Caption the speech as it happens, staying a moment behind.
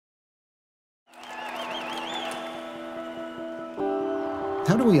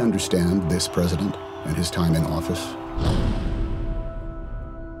How do we understand this president and his time in office?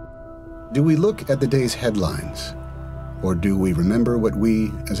 Do we look at the day's headlines, or do we remember what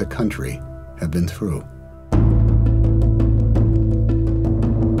we, as a country, have been through?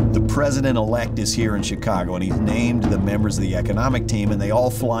 The president-elect is here in Chicago, and he's named the members of the economic team, and they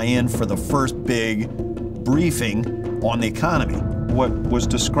all fly in for the first big briefing on the economy. What was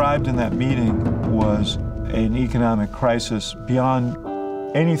described in that meeting was an economic crisis beyond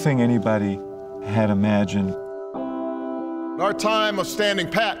anything anybody had imagined. Our time of standing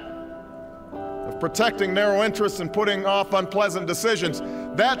pat, of protecting narrow interests and putting off unpleasant decisions,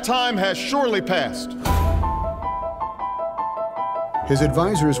 that time has surely passed. His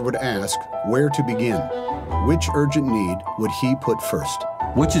advisors would ask where to begin. Which urgent need would he put first?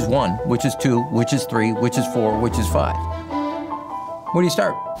 Which is 1, which is 2, which is 3, which is 4, which is 5? Where do you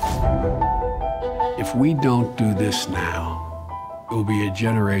start? If we don't do this now, it will be a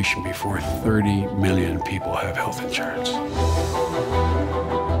generation before 30 million people have health insurance.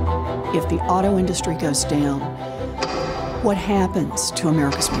 If the auto industry goes down, what happens to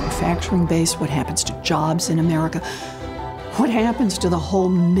America's manufacturing base? What happens to jobs in America? What happens to the whole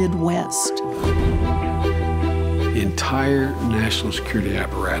Midwest? The entire national security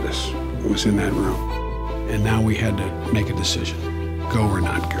apparatus was in that room. And now we had to make a decision, go or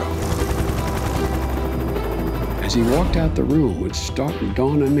not go. As he walked out the room, it started to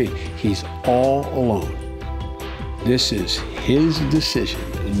dawn on me, he's all alone. This is his decision,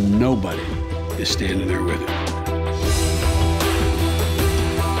 and nobody is standing there with him.